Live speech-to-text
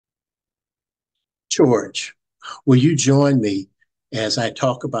George, will you join me as I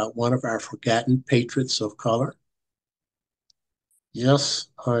talk about one of our forgotten patriots of color? Yes,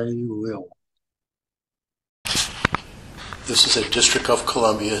 I will. This is a District of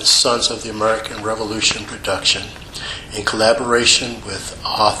Columbia Sons of the American Revolution production in collaboration with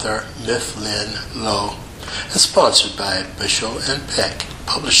author Mifflin Lowe and sponsored by Bushel and Peck,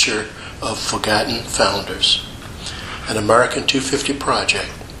 publisher of Forgotten Founders, an American 250 project,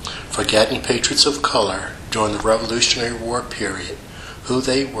 Forgotten Patriots of Color during the Revolutionary War period, who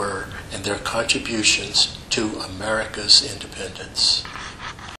they were and their contributions to America's independence.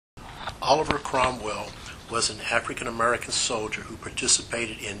 Oliver Cromwell was an African-American soldier who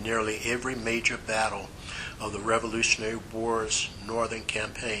participated in nearly every major battle of the Revolutionary War's Northern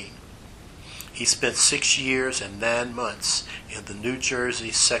Campaign. He spent 6 years and 9 months in the New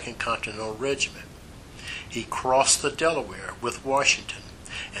Jersey 2nd Continental Regiment. He crossed the Delaware with Washington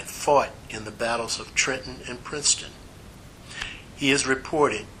and fought in the battles of Trenton and Princeton. He is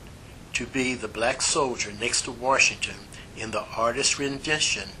reported to be the black soldier next to Washington in the artist's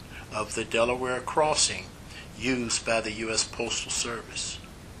rendition of the Delaware crossing used by the U.S. Postal Service.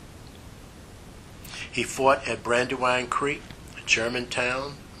 He fought at Brandywine Creek,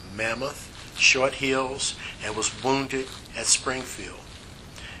 Germantown, Mammoth, Short Hills, and was wounded at Springfield.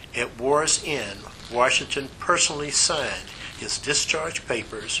 At war's end, Washington personally signed his discharge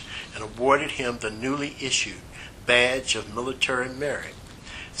papers and awarded him the newly issued Badge of Military Merit,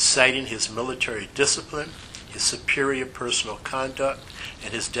 citing his military discipline, his superior personal conduct,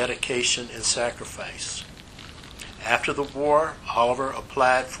 and his dedication and sacrifice. After the war, Oliver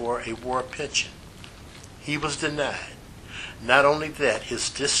applied for a war pension. He was denied. Not only that,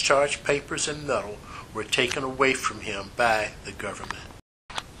 his discharge papers and medal were taken away from him by the government.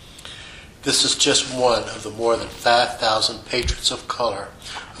 This is just one of the more than 5,000 patriots of color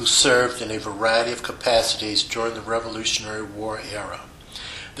who served in a variety of capacities during the Revolutionary War era.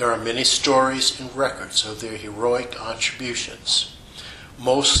 There are many stories and records of their heroic contributions.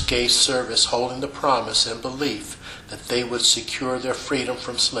 Most gave service holding the promise and belief that they would secure their freedom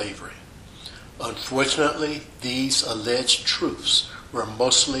from slavery. Unfortunately, these alleged truths were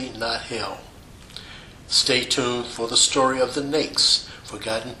mostly not held. Stay tuned for the story of the next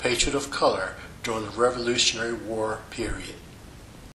forgotten patriot of color during the Revolutionary War period.